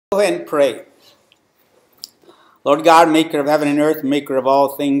Go ahead and pray. Lord God, maker of heaven and earth, maker of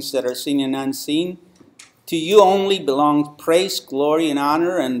all things that are seen and unseen, to you only belongs praise, glory, and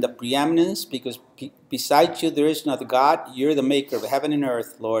honor, and the preeminence, because besides you there is no other God. You're the maker of heaven and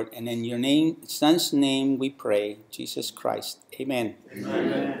earth, Lord, and in your name, Son's name, we pray, Jesus Christ. Amen.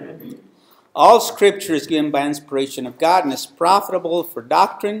 Amen. All Scripture is given by inspiration of God and is profitable for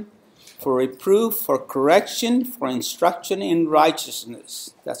doctrine, for reproof, for correction, for instruction in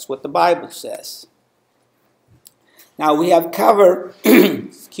righteousness. That's what the Bible says. Now we have covered,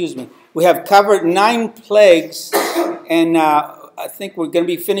 we have covered 9 plagues, and I think we're going to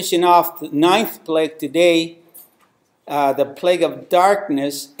be finishing off the 9th plague today, the plague of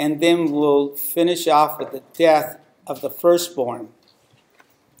darkness, and then we'll finish off with the death of the firstborn.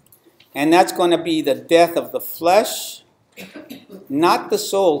 And that's going to be the death of the flesh, not the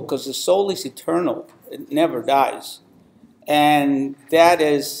soul, because the soul is eternal. It never dies. And that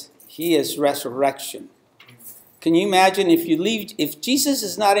is, he is resurrection. Can you imagine if Jesus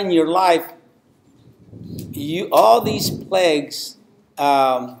is not in your life, all these plagues,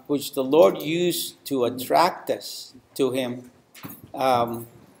 which the Lord used to attract us to him, they'll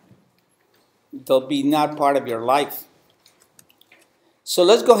be not part of your life. So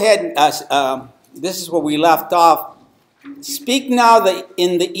let's go ahead. This is where we left off. Speak now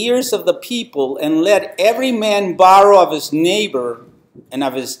in the ears of the people, and let every man borrow of his neighbor, and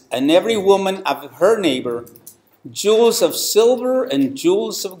every woman of her neighbor, jewels of silver and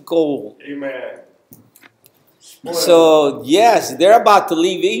jewels of gold. Amen. So yes, they're about to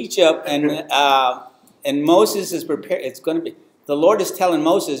leave Egypt, and Moses is prepared. It's going to be, the Lord is telling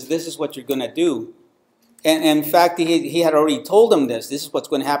Moses, this is what you're going to do. And in fact, he had already told him this. This is what's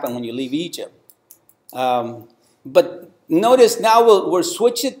going to happen when you leave Egypt. But notice now we'll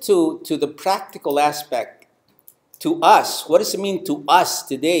switch it to the practical aspect. To us. What does it mean to us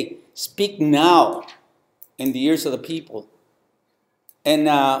today? Speak now in the ears of the people. And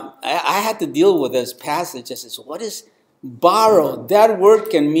I had to deal with this passage. I said, so what is borrow? That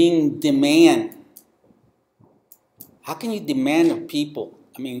word can mean demand. How can you demand of people?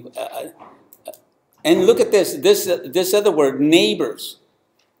 I mean, and look at this other word, neighbors.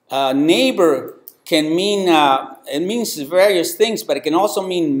 Neighbor can mean, it means various things, but it can also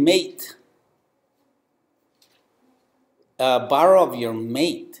mean mate. Borrow of your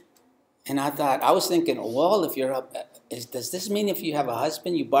mate. And I was thinking, well, does this mean if you have a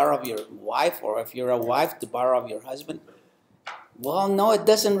husband, you borrow of your wife, or if you're a wife, to borrow of your husband? Well, no, it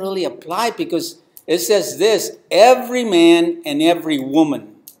doesn't really apply, because it says this, every man and every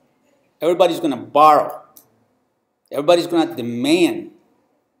woman. Everybody's going to borrow. Everybody's going to demand.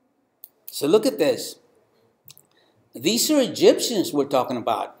 So look at this. These are Egyptians we're talking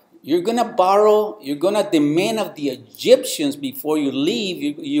about. You're going to borrow, you're going to demand of the Egyptians before you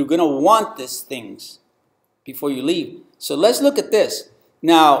leave. You're going to want these things before you leave. So let's look at this.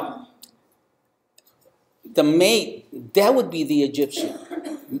 Now, the mate, that would be the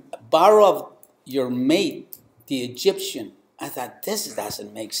Egyptian. Borrow of your mate, the Egyptian. I thought, this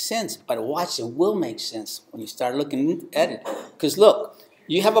doesn't make sense. But watch, it will make sense when you start looking at it. Because look,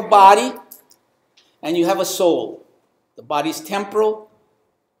 you have a body and you have a soul. The body's temporal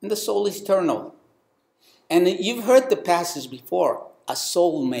and the soul is eternal. And you've heard the passage before, a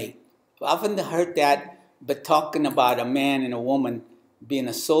soulmate. I've often heard that, but talking about a man and a woman being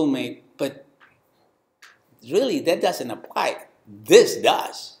a soulmate. But really, that doesn't apply. This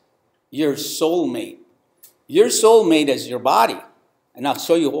does. Your soulmate. Your soulmate is your body. And I'll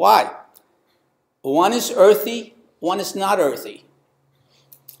show you why. One is earthy, one is not earthy.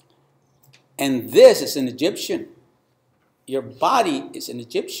 And this is an Egyptian. Your body is an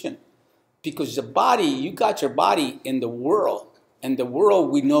Egyptian. Because the body, you got your body in the world. And the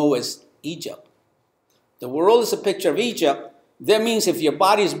world we know as Egypt. The world is a picture of Egypt. That means if your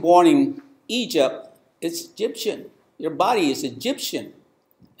body is born in Egypt, it's Egyptian. Your body is Egyptian.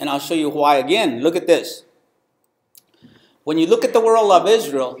 And I'll show you why again. Look at this. When you look at the world of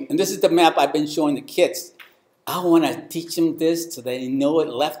Israel, and this is the map I've been showing the kids, I want to teach them this so they know it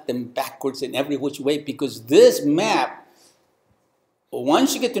left them backwards in every which way. Because this map,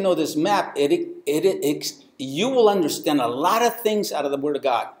 once you get to know this map, you will understand a lot of things out of the Word of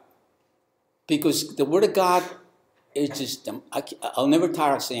God. Because the Word of God is just, I'll never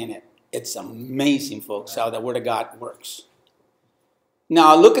tire of saying it. It's amazing, folks, how the Word of God works.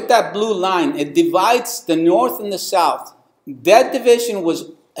 Now, look at that blue line. It divides the north and the south. That division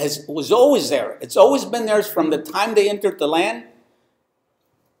was always there. It's always been there from the time they entered the land.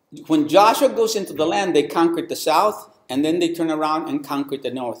 When Joshua goes into the land, they conquered the south, and then they turn around and conquered the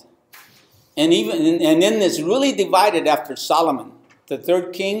north. And then it's really divided after Solomon. the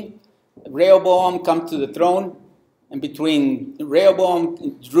third king, Rehoboam, come to the throne. And between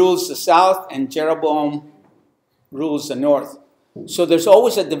Rehoboam rules the south and Jeroboam rules the north. So there's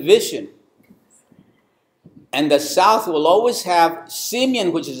always a division. And the south will always have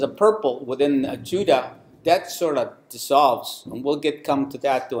Simeon, which is a purple within Judah. That sort of dissolves. And we'll come to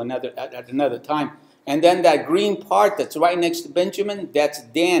that at another time. And then that green part that's right next to Benjamin, that's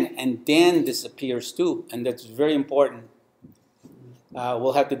Dan. And Dan disappears too. And that's very important.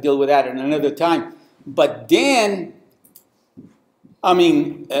 We'll have to deal with that at another time. But Dan,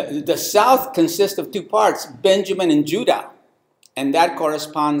 the south consists of two parts, Benjamin and Judah. And that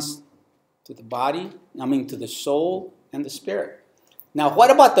corresponds to the body, to the soul and the spirit. Now, what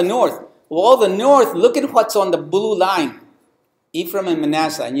about the north? Well, the north, look at what's on the blue line. Ephraim and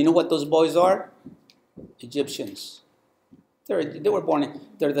Manasseh. And you know what those boys are? Egyptians. They're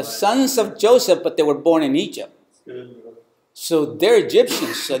the sons of Joseph, but they were born in Egypt. So they're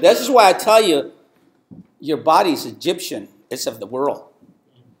Egyptians. So this is why I tell you, your body is Egyptian. It's of the world.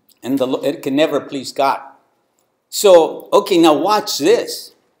 And it can never please God. So, okay, now watch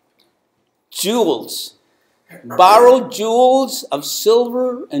this. Jewels. Borrow jewels of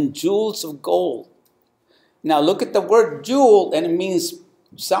silver and jewels of gold. Now look at the word jewel, and it means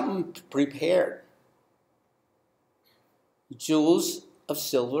something prepared. Jewels of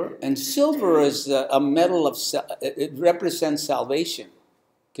silver, and silver is a metal of, it represents salvation,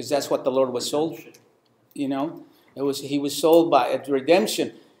 because that's what the Lord was sold. He was sold by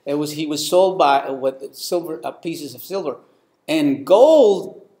redemption. He was sold by with silver, pieces of silver, and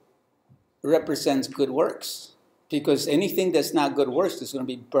gold represents good works, because anything that's not good works is going to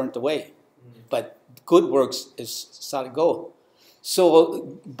be burnt away. But good works is solid gold.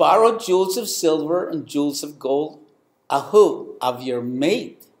 So borrow jewels of silver and jewels of gold, of your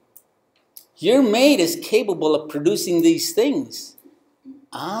mate. Your mate is capable of producing these things.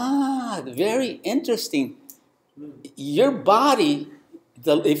 Very interesting. Your body,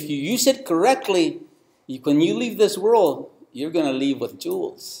 if you use it correctly, when you leave this world, you're going to leave with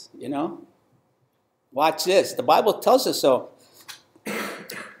jewels, Watch this. The Bible tells us so.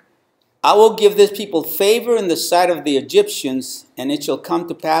 I will give this people favor in the sight of the Egyptians, and it shall come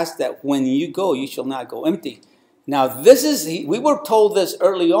to pass that when you go, you shall not go empty. Now, we were told this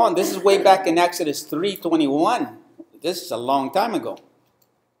early on. This is way back in Exodus 3:21. This is a long time ago.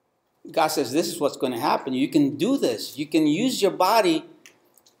 God says this is what's going to happen. You can do this. You can use your body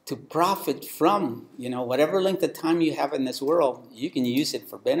to profit from, whatever length of time you have in this world. You can use it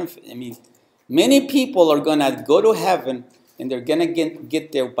for benefit. Many people are going to go to heaven, and they're going to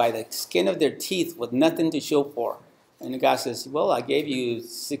get there by the skin of their teeth with nothing to show for. And God says, well, I gave you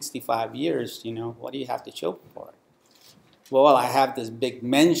 65 years, what do you have to show for it? Well, I have this big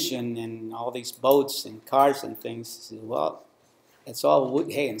mansion and all these boats and cars and things. He says, well, it's all wood,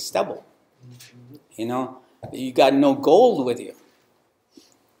 hay, and stubble. You got no gold with you.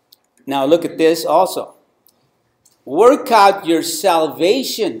 Now look at this also. Work out your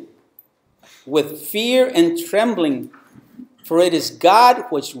salvation with fear and trembling, for it is God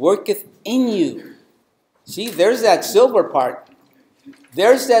which worketh in you. See, there's that silver part.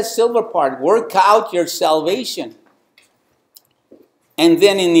 There's that silver part. Work out your salvation. And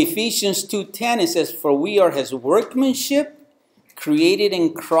then in Ephesians 2:10 it says, for we are his workmanship, created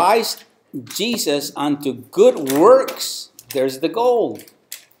in Christ Jesus unto good works. There's the gold,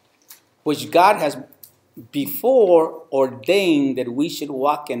 which God has before ordained that we should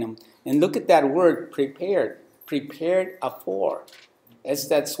walk in them. And look at that word, prepared. Prepared afore.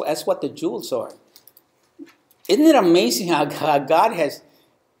 That's what the jewels are. Isn't it amazing how God has...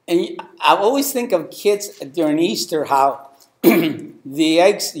 And I always think of kids during Easter, how the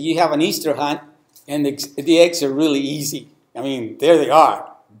eggs, you have an Easter hunt, and the eggs are really easy. There they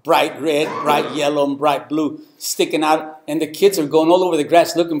are. Bright red, bright yellow, and bright blue, sticking out. And the kids are going all over the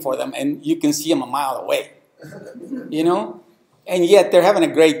grass looking for them, and you can see them a mile away. And yet they're having a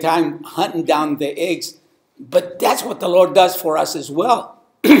great time hunting down the eggs. But that's what the Lord does for us as well.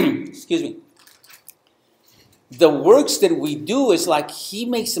 Excuse me. The works that we do is like He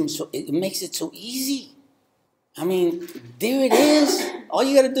makes them so, it makes it so easy. There it is. All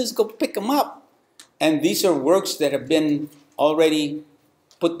you got to do is go pick them up. And these are works that have been already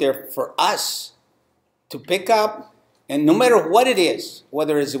put there for us to pick up. And no matter what it is,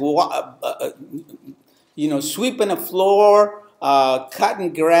 whether it's sweeping a floor,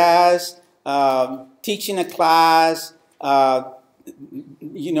 cutting grass, teaching a class,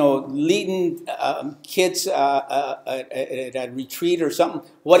 leading kids at a retreat or something,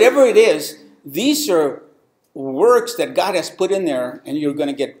 whatever it is, these are works that God has put in there, and you're going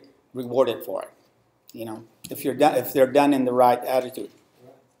to get rewarded for it. if they're done in the right attitude.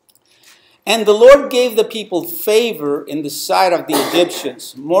 And the Lord gave the people favor in the sight of the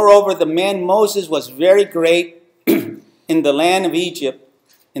Egyptians. Moreover, the man Moses was very great in the land of Egypt,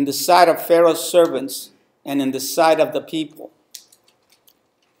 in the sight of Pharaoh's servants, and in the sight of the people.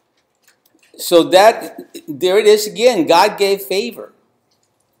 So that, there it is again, God gave favor.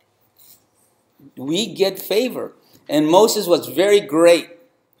 We get favor. And Moses was very great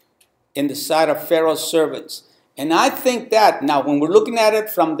in the sight of Pharaoh's servants. And I think that, now when we're looking at it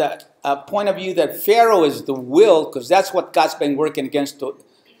from the point of view that Pharaoh is the will, because that's what God's been working against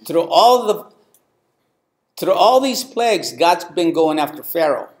through all these plagues, God's been going after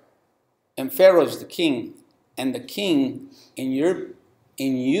Pharaoh. And Pharaoh is the king. And the king in you,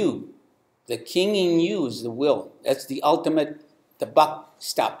 the king in you is the will. That's the ultimate, the buck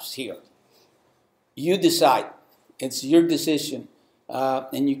stops here. You decide. It's your decision.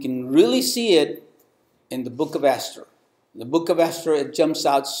 And you can really see it in the book of Esther. The book of Esther, it jumps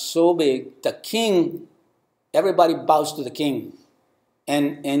out so big. The king, everybody bows to the king.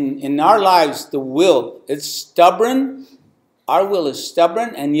 And in our lives, the will, it's stubborn. Our will is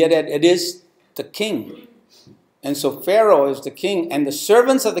stubborn, and yet it is the king. And so Pharaoh is the king, and the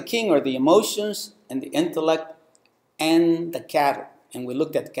servants of the king are the emotions and the intellect and the cattle. And we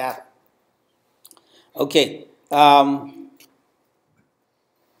looked at the cattle. Okay.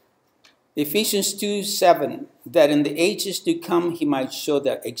 Ephesians 2:7, that in the ages to come he might show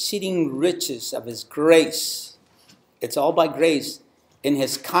the exceeding riches of his grace. It's all by grace. In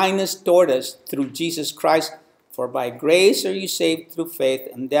his kindness toward us through Jesus Christ. For by grace are you saved through faith,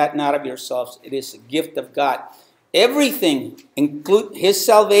 and that not of yourselves. It is a gift of God. Everything, include his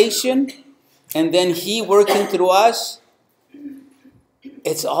salvation, and then he working through us.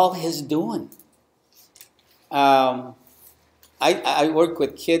 It's all his doing. I work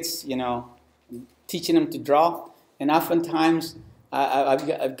with kids, teaching them to draw. And oftentimes,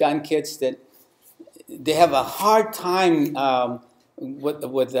 I've gotten kids that they have a hard time with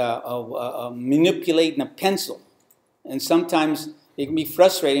manipulating a pencil. And sometimes it can be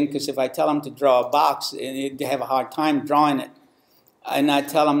frustrating because if I tell them to draw a box, they have a hard time drawing it. And I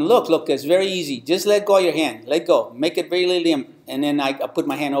tell them, look, it's very easy. Just let go of your hand. Let go. Make it really limp. And then I put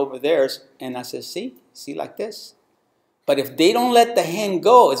my hand over theirs, and I say, see like this. But if they don't let the hand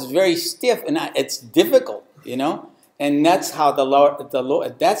go, it's very stiff, and it's difficult, And that's how the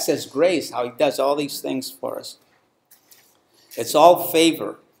Lord, that's His grace, how He does all these things for us. It's all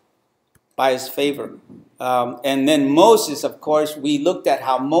favor, by His favor. And then Moses, of course, we looked at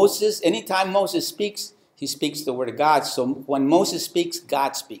how Moses, anytime Moses speaks, he speaks the word of God. So when Moses speaks,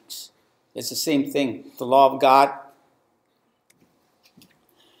 God speaks. It's the same thing, the law of God.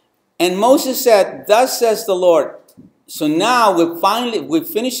 And Moses said, thus says the Lord. So now we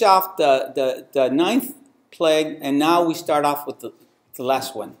finish off the ninth plague, and now we start off with the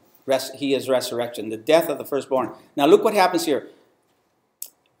last one. He is resurrection, the death of the firstborn. Now look what happens here.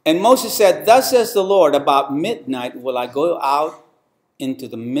 And Moses said, thus says the Lord, about midnight will I go out into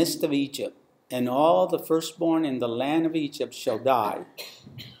the midst of Egypt, and all the firstborn in the land of Egypt shall die.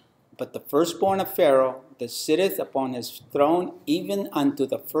 But the firstborn of Pharaoh that sitteth upon his throne, even unto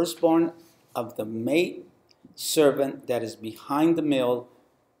the firstborn of the maid servant that is behind the mill,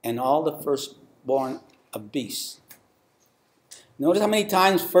 and all the firstborn of beasts. Notice how many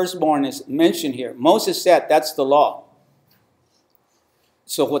times firstborn is mentioned here. Moses said that's the law.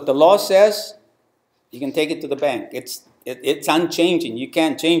 So what the law says, you can take it to the bank. It's unchanging. You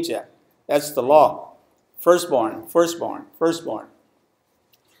can't change that. That's the law. Firstborn.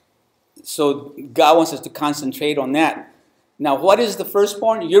 So God wants us to concentrate on that. Now, what is the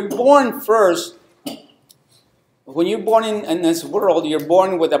firstborn? You're born first. When you're born in this world, you're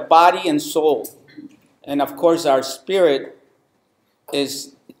born with a body and soul. And of course, our spirit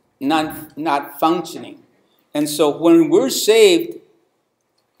is not functioning. And so when we're saved,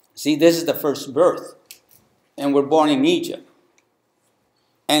 see, this is the first birth. And we're born in Egypt.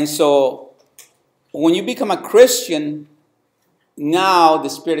 And so when you become a Christian, now the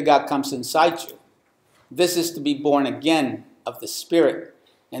Spirit of God comes inside you. This is to be born again of the Spirit.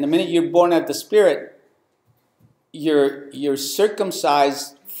 And the minute you're born of the Spirit, you're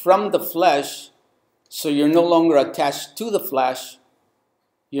circumcised from the flesh, so you're no longer attached to the flesh.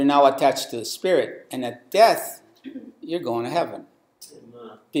 You're now attached to the Spirit. And at death, you're going to heaven.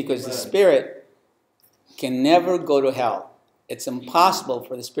 Because the Spirit can never go to hell. It's impossible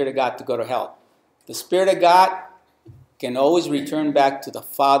for the Spirit of God to go to hell. The Spirit of God can always return back to the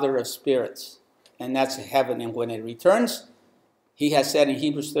Father of spirits. And that's heaven. And when it returns, He has said in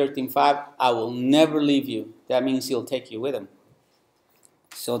Hebrews 13:5, I will never leave you. That means He'll take you with Him.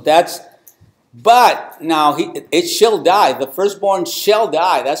 So that's But now it shall die. The firstborn shall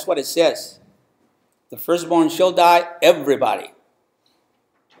die. That's what it says. The firstborn shall die, everybody.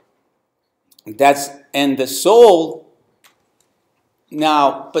 And the soul.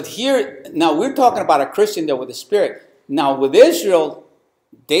 Now, but here, now we're talking about a Christian there with the Spirit. Now with Israel,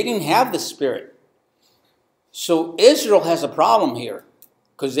 they didn't have the Spirit. So Israel has a problem here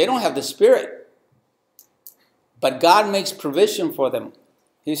because they don't have the Spirit. But God makes provision for them.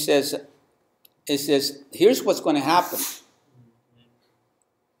 He says, here's what's going to happen.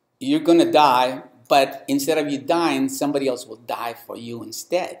 You're going to die, but instead of you dying, somebody else will die for you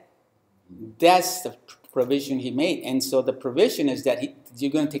instead. That's the provision he made. And so the provision is that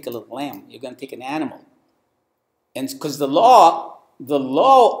you're going to take a little lamb. You're going to take an animal. And because the law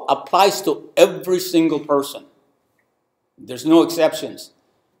applies to every single person. There's no exceptions.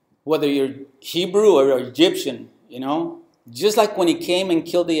 Whether you're Hebrew or Egyptian, just like when he came and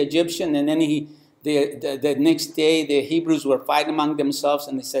killed the Egyptian, and then the next day the Hebrews were fighting among themselves,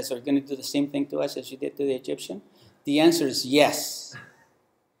 and they said, "Are you going to do the same thing to us as you did to the Egyptian?" The answer is yes,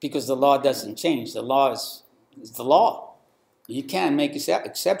 because the law doesn't change. The law is the law. You can't make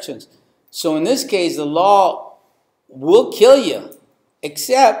exceptions. So in this case, the law will kill you,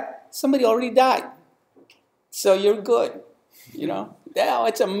 except somebody already died. So you're good.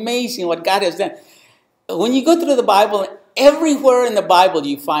 It's amazing what God has done. When you go through the Bible, everywhere in the Bible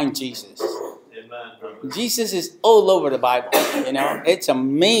you find Jesus. Amen. Jesus is all over the Bible. It's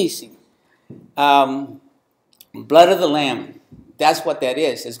amazing. Blood of the Lamb. That's what that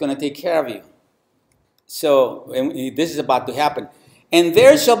is. It's going to take care of you. So this is about to happen. And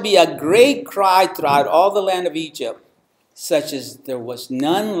there shall be a great cry throughout all the land of Egypt, such as there was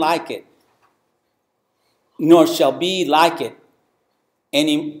none like it, nor shall be like it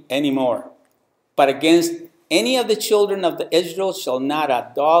anymore. But against any of the children of the Israel shall not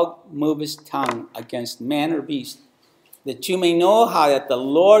a dog move his tongue against man or beast, that you may know how that the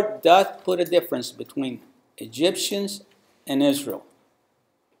Lord doth put a difference between Egyptians and Israel.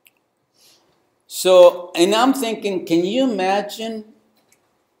 So, and I'm thinking, can you imagine?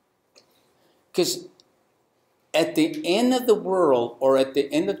 Because at the end of the world, or at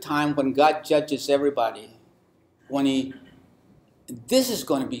the end of time when God judges everybody, this is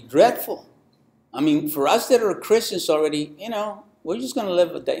going to be dreadful. I mean, for us that are Christians already, we're just going to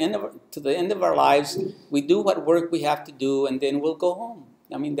live to the end of our lives. We do what work we have to do, and then we'll go home.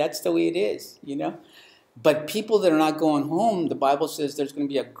 I mean, that's the way it is, But people that are not going home, the Bible says there's going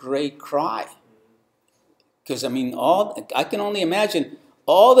to be a great cry. Because, I can only imagine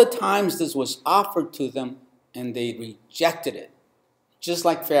all the times this was offered to them, and they rejected it. Just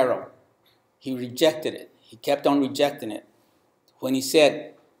like Pharaoh. He rejected it. He kept on rejecting it. When he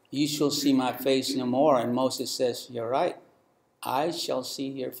said, "You shall see my face no more," and Moses says, "You're right. I shall see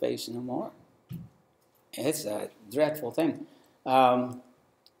your face no more." It's a dreadful thing.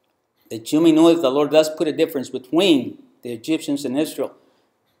 That you may know that the Lord does put a difference between the Egyptians and Israel.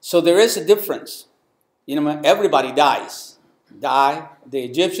 So there is a difference. Everybody dies. The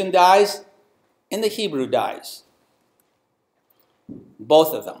Egyptian dies, and the Hebrew dies.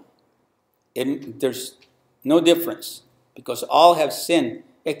 Both of them. There's no difference, because all have sinned,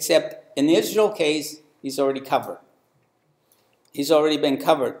 except in Israel's case, he's already covered. He's already been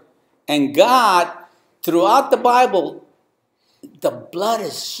covered. And God, throughout the Bible, the blood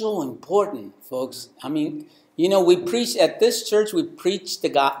is so important, folks. We preach at this church, we preach the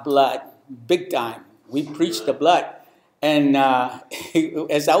blood, big time. We preach the blood. And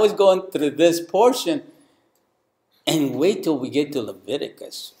as I was going through this portion, and wait till we get to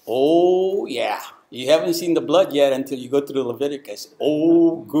Leviticus. Oh, yeah. You haven't seen the blood yet until you go through Leviticus.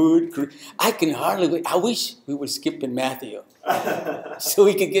 Oh, good. I can hardly wait. I wish we were skipping Matthew so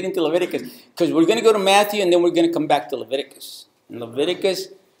we could get into Leviticus. Because we're going to go to Matthew, and then we're going to come back to Leviticus. And Leviticus,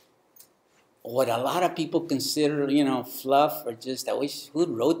 what a lot of people consider, fluff, or just, I wish, who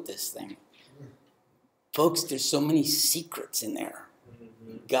wrote this thing? Folks, there's so many secrets in there.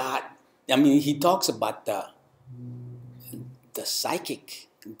 God, he talks about the psychic,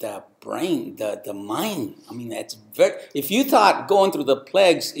 the brain, the mind. That's if you thought going through the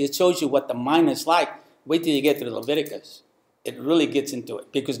plagues, it shows you what the mind is like, wait till you get to Leviticus. It really gets into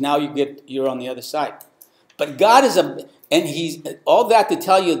it, because now you're on the other side. But God is and he's all that to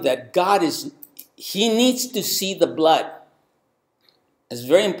tell you that God he needs to see the blood. It's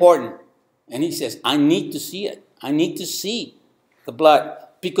very important. And he says, I need to see it. I need to see the blood.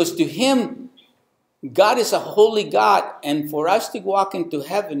 Because to him, God is a holy God. And for us to walk into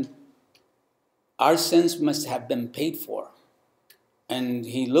heaven, our sins must have been paid for. And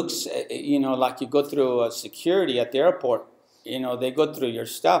he looks, like you go through security at the airport. They go through your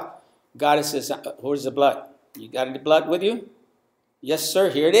stuff. God says, where's the blood? You got the blood with you? Yes, sir,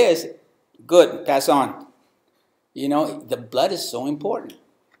 here it is. Good, pass on. You know, the blood is so important.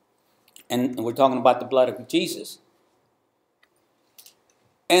 And we're talking about the blood of Jesus.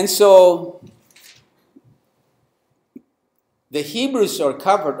 And so the Hebrews are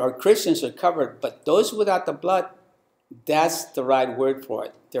covered, or Christians are covered, but those without the blood, that's the right word for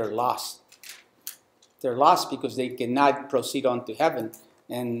it. They're lost. They're lost because they cannot proceed on to heaven.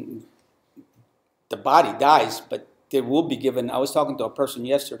 And the body dies, but they will be given. I was talking to a person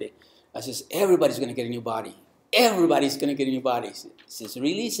yesterday. I says, everybody's going to get a new body. Everybody's going to get a new body. He says,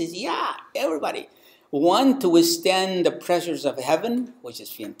 really? He says, yeah, everybody. One to withstand the pressures of heaven, which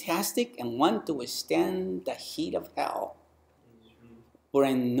is fantastic, and one to withstand the heat of hell,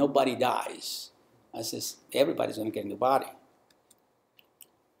 wherein nobody dies. I says, everybody's going to get a new body.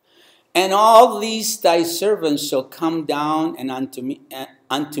 And all these thy servants shall come down and unto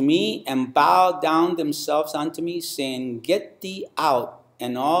me and bow down themselves unto me, saying, get thee out,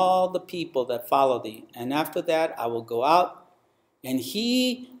 and all the people that follow thee. And after that I will go out. And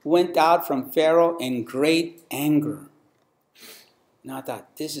he went out from Pharaoh in great anger. Now I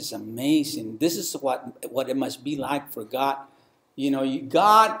thought, this is amazing. This is what it must be like for God. You know,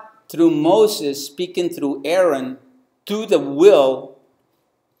 God, through Moses, speaking through Aaron, through the will,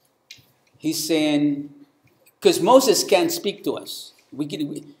 he's saying, because Moses can't speak to us. We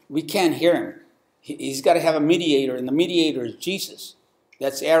can't hear him. He's got to have a mediator, and the mediator is Jesus.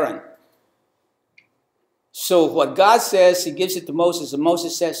 That's Aaron. So what God says, he gives it to Moses, and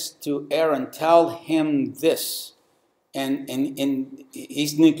Moses says to Aaron, tell him this. And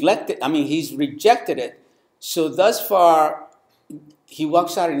he's neglected, he's rejected it. So thus far, he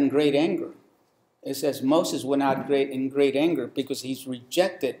walks out in great anger. It says Moses went out in great anger because he's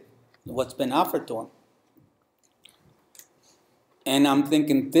rejected what's been offered to him. And I'm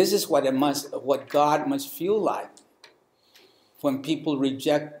thinking, this is what God must feel like when people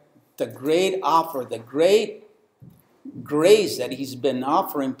reject the great offer, the great grace that he's been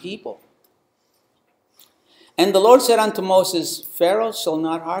offering people. And the Lord said unto Moses, Pharaoh shall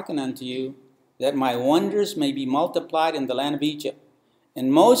not hearken unto you, that my wonders may be multiplied in the land of Egypt.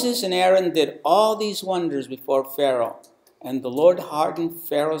 And Moses and Aaron did all these wonders before Pharaoh. And the Lord hardened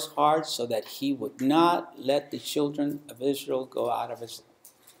Pharaoh's heart so that he would not let the children of Israel go out of his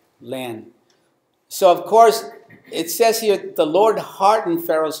land. So, of course, it says here, the Lord hardened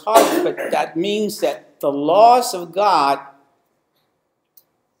Pharaoh's heart, but that means that the laws of God,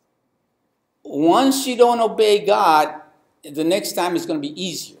 once you don't obey God, the next time is going to be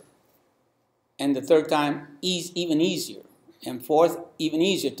easier. And the third time, even easier. And fourth, even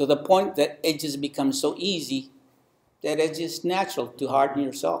easier, to the point that it just becomes so easy that it's just natural to harden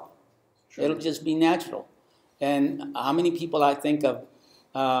yourself. Sure. It'll just be natural. And how many people I think of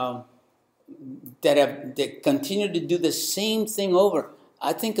that continue to do the same thing over?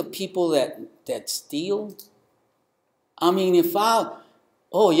 I think of people that steal.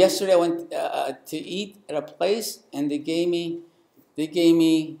 Yesterday I went to eat at a place, and they gave me,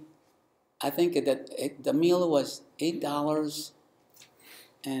 I think that the meal was $8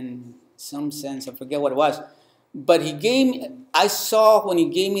 and some cents. I forget what it was. But I saw when he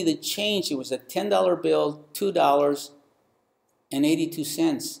gave me the change, it was a $10 bill,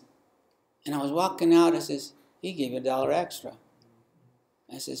 $2.82. And I was walking out, I says, he gave you $1 extra.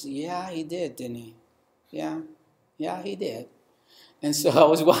 I says, yeah, he did, didn't he? Yeah, he did. And so I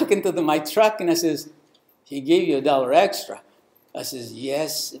was walking to my truck, and I says, he gave you $1 extra. I says,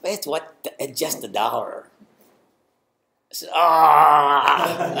 yes, it's just $1. I said,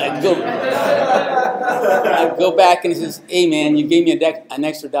 I go back, and he says, hey, man, you gave me an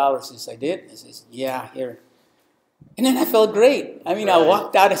extra $1. I says, I did? I says, yeah, here. And then I felt great. I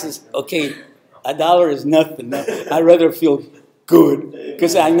walked out, I says, okay, $1 is nothing. I'd rather feel good.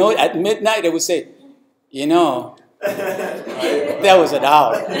 Because I know at midnight I would say, that was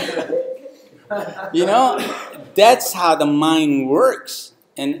 $1. That's how the mind works.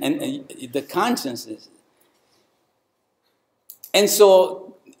 And the conscience is. And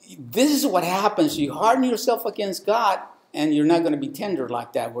so this is what happens. You harden yourself against God, and you're not going to be tender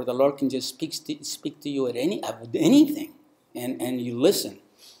like that, where the Lord can just speak to you at anything, and you listen.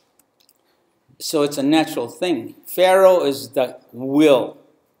 So it's a natural thing. Pharaoh is the will,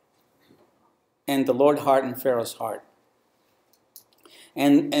 and the Lord hardened Pharaoh's heart.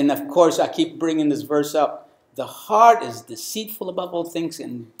 And of course, I keep bringing this verse up. The heart is deceitful above all things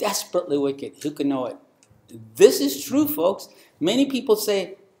and desperately wicked. Who can know it? This is true, folks. Many people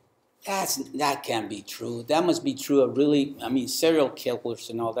say, that can't be true. That must be true of serial killers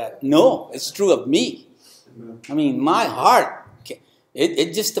and all that. No, it's true of me. My heart.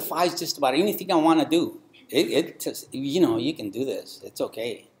 It justifies just about anything I want to do. It just, you can do this. It's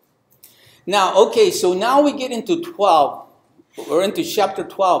okay. Now, okay, so now we get into 12. We're into chapter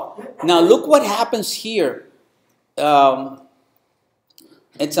 12. Now, look what happens here. It's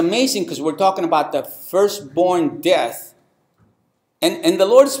amazing because we're talking about the firstborn death. And the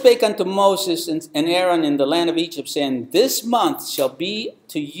Lord spake unto Moses and Aaron in the land of Egypt, saying, This month shall be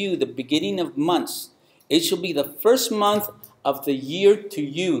to you the beginning of months. It shall be the first month of the year to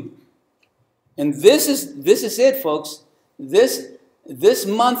you. And this is it, folks. This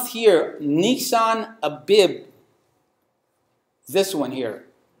month here, Nisan Abib, this one here.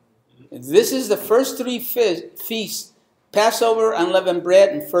 This is the first three feasts, Passover, unleavened bread,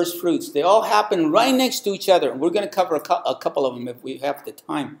 and first fruits. They all happen right next to each other. We're going to cover a couple of them if we have the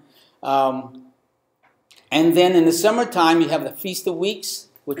time. And then in the summertime, you have the Feast of Weeks,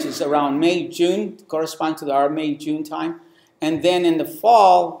 which is around May, June, corresponds to our May, June time. And then in the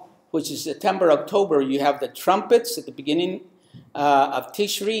fall, which is September, October, you have the trumpets at the beginning of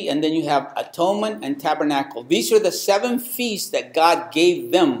Tishri, and then you have Atonement and Tabernacle. These are the 7 feasts that God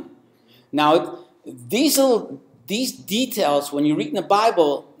gave them. Now, these details, when you read in the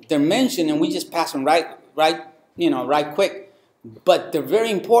Bible, they're mentioned, and we just pass them right quick. But they're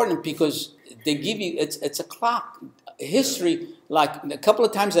very important because they give you, it's a clock. History, like a couple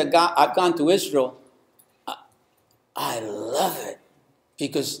of times I've gone to Israel, I love it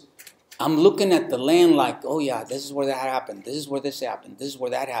because I'm looking at the land like, oh yeah, this is where that happened. This is where this happened. This is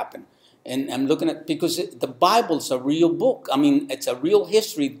where that happened. And I'm looking at, because the Bible's a real book. I mean, it's a real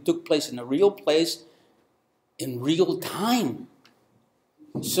history that took place in a real place in real time.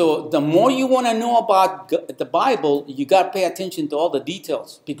 So the more you want to know about the Bible, you got to pay attention to all the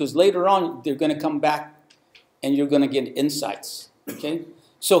details because later on they're going to come back and you're going to get insights. Okay?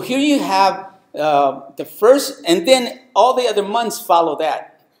 So here you have the first, and then all the other months follow that.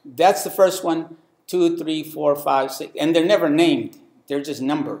 That's the first one, 2, 3, 4, 5, 6, and they're never named. They're just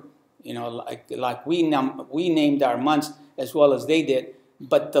numbered. Like we named our months as well as they did,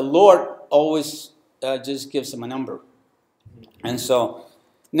 but the Lord always just gives them a number. And so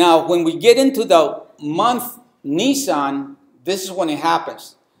now when we get into the month Nisan, this is when it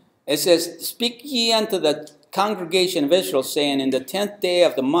happens. It says, Speak ye unto the congregation of Israel, saying, In the 10th day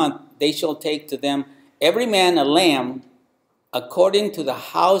of the month they shall take to them every man a lamb, according to the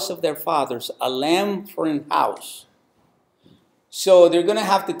house of their fathers, a lamb for an house. So they're going to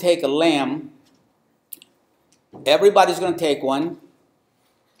have to take a lamb. Everybody's going to take one.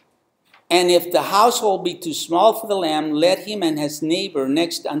 And if the household be too small for the lamb, let him and his neighbor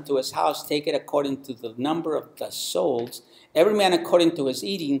next unto his house take it according to the number of the souls. Every man according to his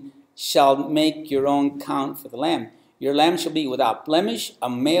eating shall make your own count for the lamb. Your lamb shall be without blemish, a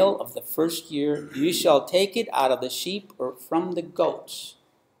male of the first year. You shall take it out of the sheep or from the goats.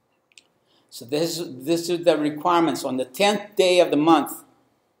 So this is the requirements on the 10th day of the month.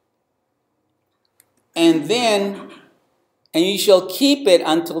 And you shall keep it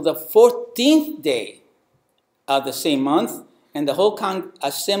until the 14th day of the same month, and the whole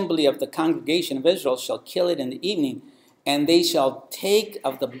assembly of the congregation of Israel shall kill it in the evening, and they shall take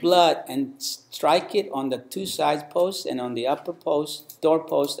of the blood and strike it on the 2 side posts and on the upper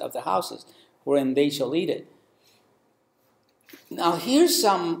doorpost of the houses, wherein they shall eat it. Now here's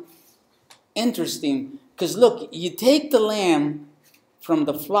some interesting, because look, you take the lamb from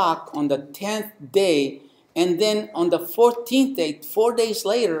the flock on the 10th day, and then on the 14th day, 4 days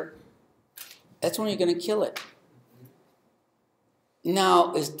later, that's when you're going to kill it.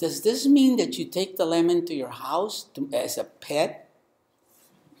 Now, does this mean that you take the lamb into your house as a pet?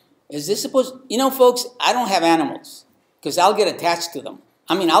 Is this supposed... folks, I don't have animals because I'll get attached to them.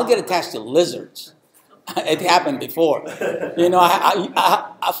 I mean, I'll get attached to lizards. It happened before.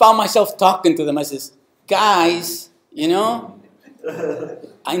 I found myself talking to them. I says, guys, I know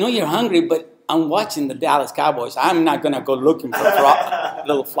you're hungry, but I'm watching the Dallas Cowboys. I'm not going to go looking for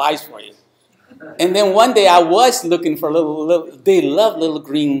little flies for you. And then one day I was looking for little they love little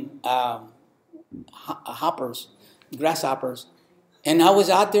green hoppers, grasshoppers. And I was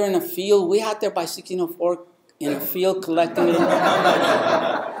out there in a field, way out there by 1604 in a field collecting them.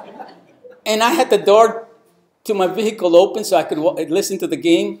 And I had the door to my vehicle open so I could listen to the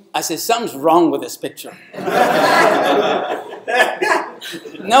game. I said, something's wrong with this picture.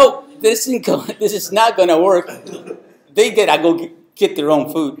 No, this is not going to work. They get, I go get their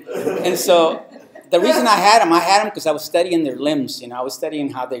own food. And so the reason I had them because I was studying their limbs. I was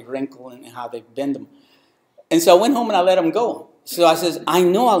studying how they wrinkle and how they bend them. And so I went home and I let them go. So I says, I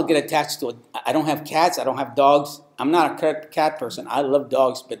know I'll get attached to it. I don't have cats. I don't have dogs. I'm not a cat person. I love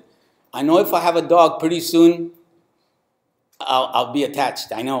dogs. But I know if I have a dog, pretty soon I'll be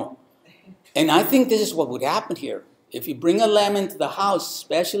attached, I know. And I think this is what would happen here. If you bring a lamb into the house,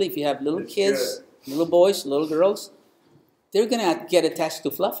 especially if you have little kids, little boys, little girls, they're going to get attached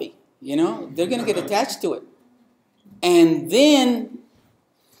to Fluffy. You know, they're going to get attached to it. And then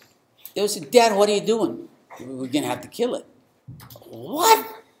they'll say, Dad, what are you doing? We're going to have to kill it.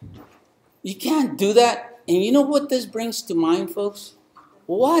 What? You can't do that. And you know what this brings to mind, folks?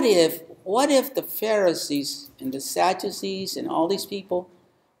 What if the Pharisees and the Sadducees and all these people,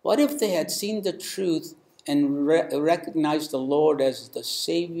 what if they had seen the truth and recognized the Lord as the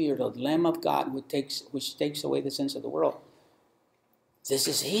Savior, the Lamb of God, which takes away the sins of the world? This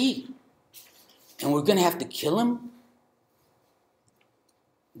is He. And we're going to have to kill Him?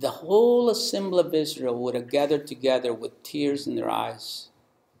 The whole assembly of Israel would have gathered together with tears in their eyes.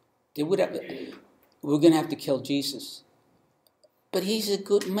 They would have, we're going to have to kill Jesus. But He's a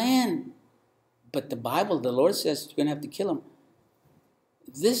good man. But the Bible, the Lord says you're going to have to kill Him.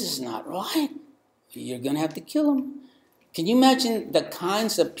 This is not right. You're going to have to kill Him. Can you imagine the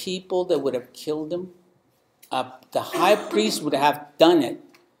kinds of people that would have killed Him? The high priest would have done it,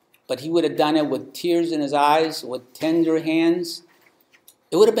 but he would have done it with tears in his eyes, with tender hands.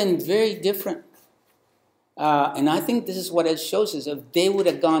 It would have been very different. And I think this is what it shows us. If they would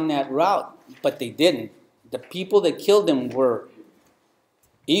have gone that route, but they didn't. The people that killed Him were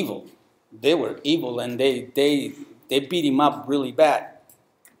evil. They were evil, and they beat Him up really bad.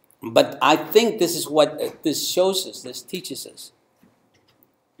 But I think this is what this shows us, this teaches us.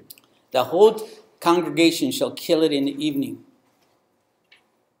 The whole congregation shall kill it in the evening.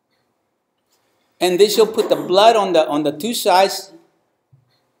 And they shall put the blood on the two sides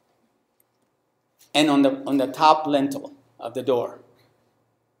and on the top lintel of the door.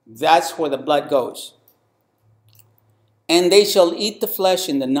 That's where the blood goes. And they shall eat the flesh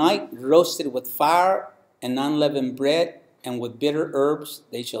in the night, roasted with fire and unleavened bread, and with bitter herbs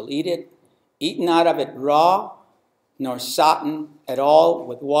they shall eat it. Eat not of it raw, nor sodden at all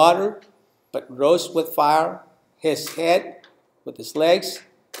with water, but roast with fire his head with his legs,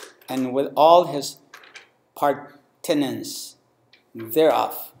 and with all his partenance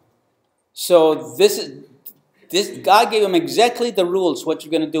thereof. So this God gave him exactly the rules, what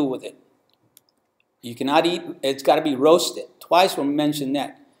you're going to do with it. You cannot eat, it's got to be roasted. Twice we mentioned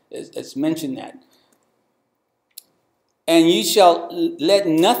that. It's mentioned that. And you shall let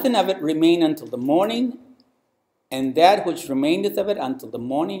nothing of it remain until the morning, and that which remaineth of it until the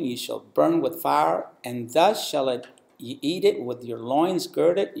morning you shall burn with fire, and thus shall ye eat it with your loins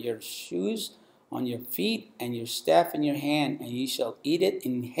girded, your shoes on your feet, and your staff in your hand, and ye shall eat it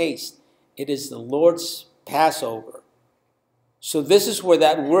in haste. It is the Lord's Passover. So this is where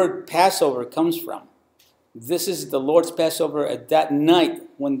that word Passover comes from. This is the Lord's Passover at that night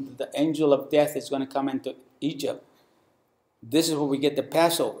when the angel of death is going to come into Egypt. This is where we get the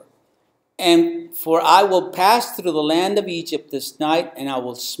Passover. And for I will pass through the land of Egypt this night, and I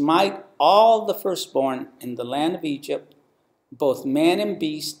will smite all the firstborn in the land of Egypt, both man and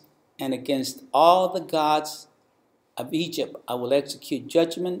beast, and against all the gods of Egypt I will execute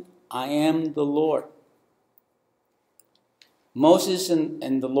judgment. I am the Lord. Moses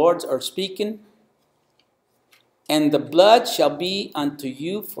and the Lord are speaking. And the blood shall be unto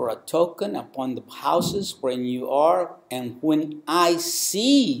you for a token upon the houses wherein you are. And when I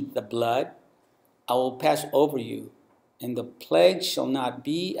see the blood, I will pass over you. And the plague shall not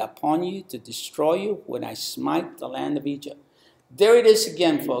be upon you to destroy you when I smite the land of Egypt. There it is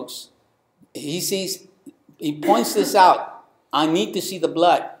again, folks. He points this out. I need to see the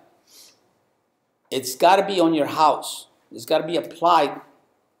blood. It's got to be on your house. It's got to be applied.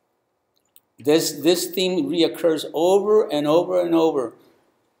 This theme reoccurs over and over and over,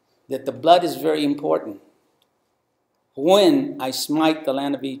 that the blood is very important. When I smite the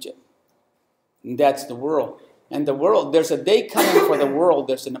land of Egypt. And that's the world. And the world, there's a day coming for the world.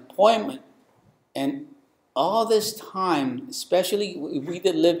 There's an appointment. And all this time, especially we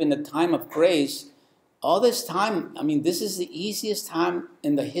that live in the time of grace, all this time, I mean, this is the easiest time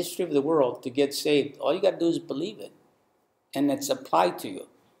in the history of the world to get saved. All you got to do is believe it. And it's applied to you.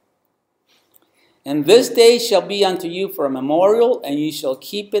 And this day shall be unto you for a memorial, and you shall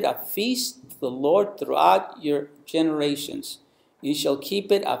keep it a feast to the Lord throughout your generations. You shall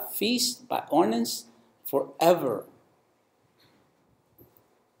keep it a feast by ordinance forever.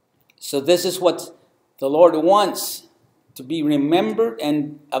 So this is what the Lord wants to be remembered.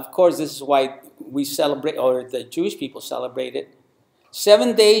 And of course, this is why we celebrate, or the Jewish people celebrate it.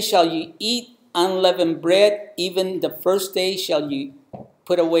 7 days shall you eat unleavened bread. Even the first day shall you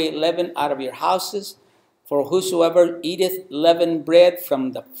put away leaven out of your houses. For whosoever eateth leavened bread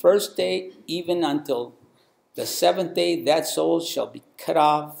from the first day even until The seventh day, that soul shall be cut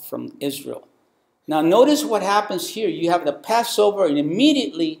off from Israel. Now notice what happens here. You have the Passover, and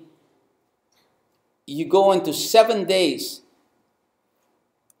immediately you go into 7 days.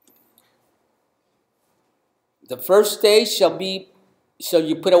 The first day shall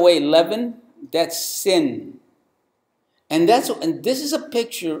you put away leaven. That's sin. And this is a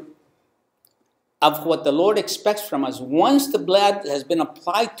picture of what the Lord expects from us. Once the blood has been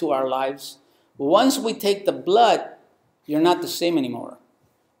applied to our lives, once we take the blood, you're not the same anymore.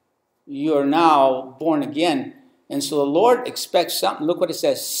 You are now born again. And so the Lord expects something. Look what it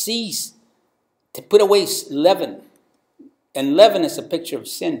says. Cease to put away leaven. And leaven is a picture of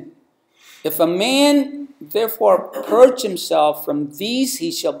sin. If a man therefore purge himself from these,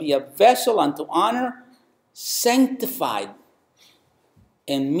 he shall be a vessel unto honor, sanctified,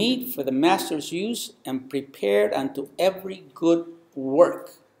 and meet for the master's use, and prepared unto every good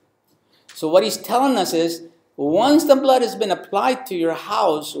work. So what he's telling us is, once the blood has been applied to your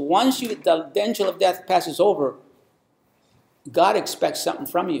house, once the angel of death passes over, God expects something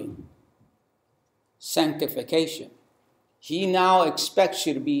from you. Sanctification. He now expects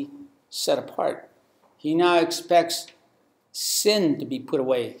you to be set apart. He now expects sin to be put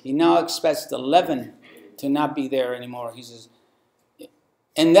away. He now expects the leaven to not be there anymore. He says,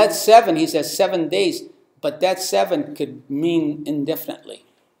 and that 7, he says 7 days, but that 7 could mean indefinitely.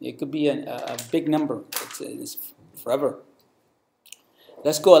 It could be a big number. It's forever.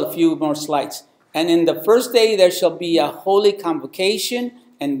 Let's go a few more slides. And in the first day there shall be a holy convocation,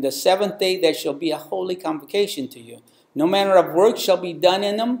 and the 7th day there shall be a holy convocation to you. No manner of work shall be done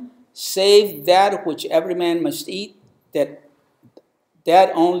in them, save that which every man must eat, that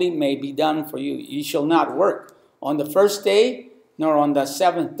only may be done for you. You shall not work on the first day, nor on the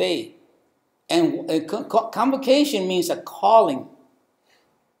 7th day. And convocation means a calling.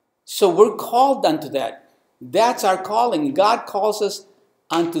 So we're called unto that. That's our calling. God calls us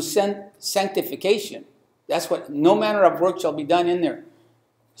unto sanctification. That's what, no manner of work shall be done in there.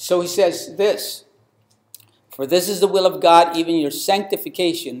 So he says this, for this is the will of God, even your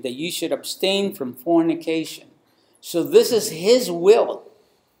sanctification, that you should abstain from fornication. So this is his will.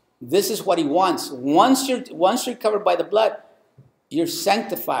 This is what he wants. Once you're covered by the blood, you're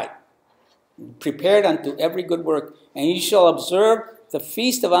sanctified, prepared unto every good work. And you shall observe the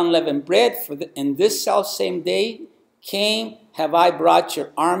feast of unleavened bread, for in this selfsame day have I brought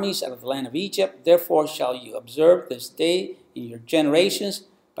your armies out of the land of Egypt. Therefore shall you observe this day in your generations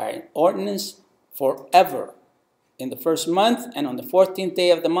by an ordinance forever. In the first month, and on the 14th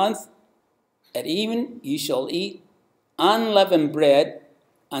day of the month, at even you shall eat unleavened bread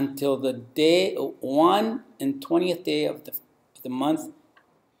until the day 1 and 20th day of the month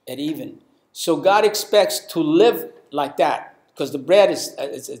at even. So God expects to live like that, because the bread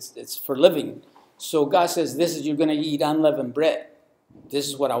it's for living. So God says, you're going to eat unleavened bread. This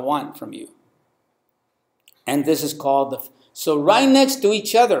is what I want from you. And this is called so right next to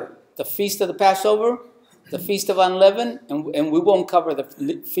each other, the feast of the Passover, the feast of unleavened, and we won't cover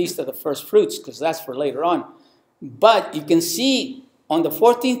the feast of the first fruits because that's for later on. But you can see on the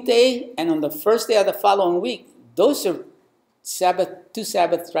 14th day and on the first day of the following week, those are two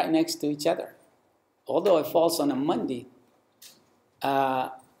Sabbaths right next to each other. Although it falls on a Monday,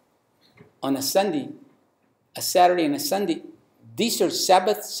 on a Sunday, a Saturday and a Sunday, these are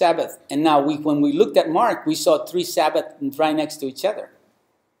Sabbath. And now when we looked at Mark, we saw 3 Sabbaths right next to each other.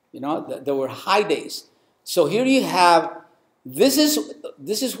 You know, there were high days. So here you have, this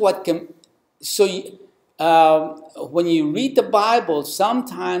is what can, so when you read the Bible,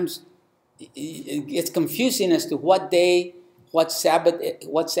 sometimes it's confusing as to what day, what Sabbath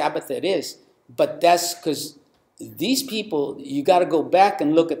it is. But that's because these people, you got to go back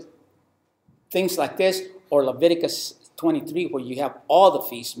and look at things like this, or Leviticus 23, where you have all the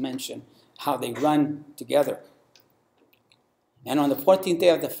feasts mentioned, how they run together. And on the 14th day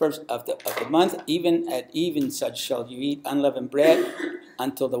of the month, even at even such shall you eat unleavened bread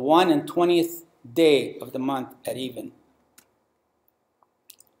until the 1 and 20th day of the month at even.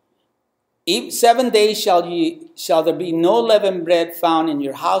 7 days shall there be no leavened bread found in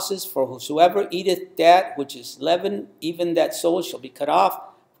your houses, for whosoever eateth that which is leavened, even that soul shall be cut off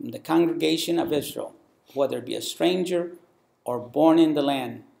from the congregation of Israel, whether it be a stranger or born in the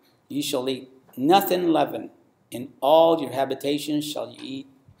land. You shall eat nothing leavened. In all your habitations shall you eat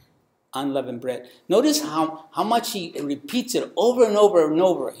unleavened bread. Notice how much he repeats it over and over and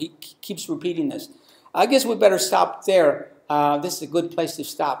over. He keeps repeating this. I guess we better stop there. This is a good place to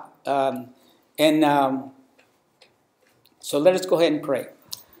stop. So let us go ahead and pray.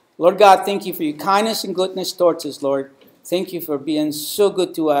 Lord God, thank you for your kindness and goodness towards us, Lord. Thank you for being so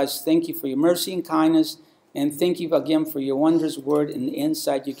good to us. Thank you for your mercy and kindness. And thank you again for your wondrous word and the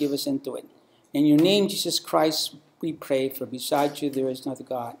insight you give us into it. In your name, Jesus Christ, we pray, for beside you there is no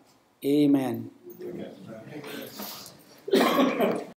God. Amen. Amen.